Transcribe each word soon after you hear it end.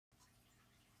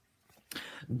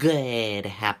Good,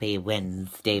 happy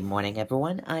Wednesday morning,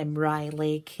 everyone. I'm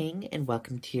Riley King, and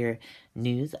welcome to your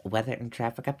news, weather, and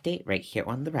traffic update right here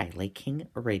on the Riley King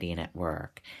Radio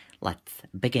Network. Let's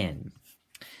begin.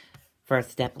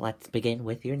 First up, let's begin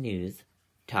with your news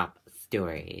top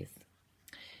stories.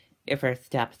 Your first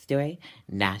top story,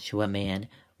 Nashua man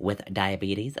with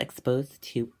diabetes exposed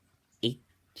to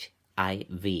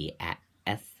HIV at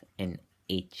SNHMC,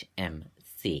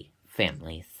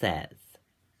 family says.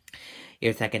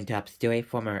 Your second top story,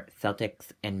 former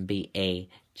Celtics NBA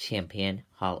champion,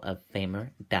 Hall of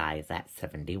Famer, dies at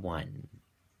 71.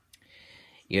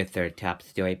 Your third top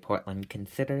story, Portland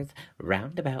considers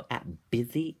roundabout at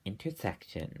busy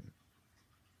intersection.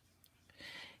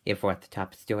 Your fourth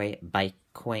top story,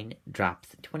 Bitcoin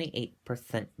drops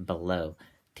 28% below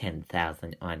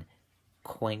 10,000 on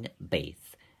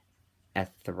Coinbase.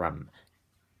 Ethereum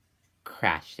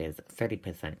crashes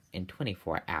 30% in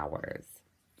 24 hours.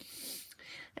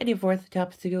 And your fourth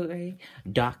top story,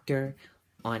 doctor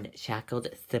on shackled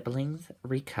siblings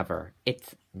recover.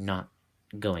 It's not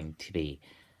going to be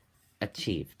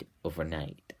achieved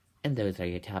overnight. And those are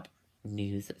your top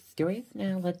news stories.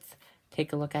 Now let's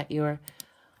take a look at your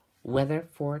weather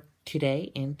for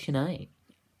today and tonight.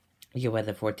 Your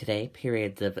weather for today,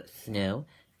 periods of snow,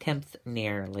 temps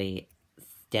nearly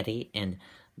steady in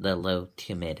the low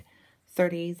to mid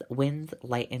 30s, winds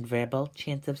light and variable,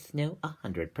 chance of snow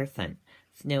 100%.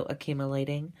 Snow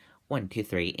accumulating 1 to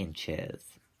 3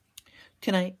 inches.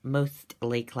 Tonight,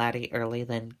 mostly cloudy early,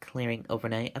 then clearing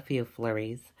overnight. A few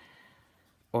flurries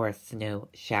or snow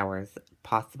showers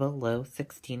possible. Low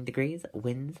 16 degrees.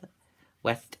 Winds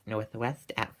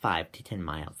west-northwest at 5 to 10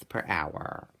 miles per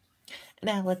hour.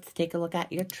 Now let's take a look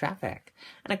at your traffic.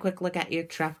 And a quick look at your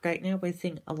traffic right now. We're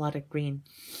seeing a lot of green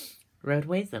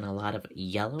roadways and a lot of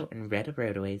yellow and red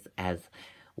roadways as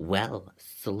well.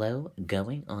 Slow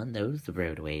going on those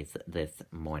roadways this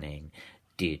morning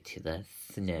due to the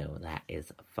snow that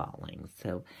is falling.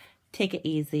 So take it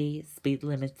easy. Speed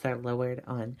limits are lowered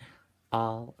on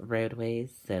all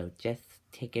roadways, so just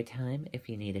take your time if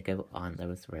you need to go on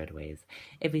those roadways.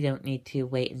 If you don't need to,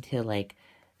 wait until like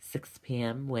 6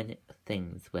 p.m. when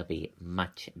things will be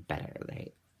much better,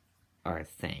 they are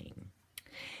saying.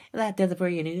 That does it for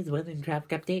your news, weather, and traffic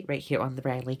update right here on the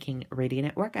Riley King Radio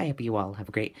Network. I hope you all have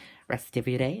a great rest of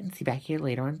your day and see you back here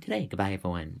later on today. Goodbye,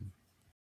 everyone.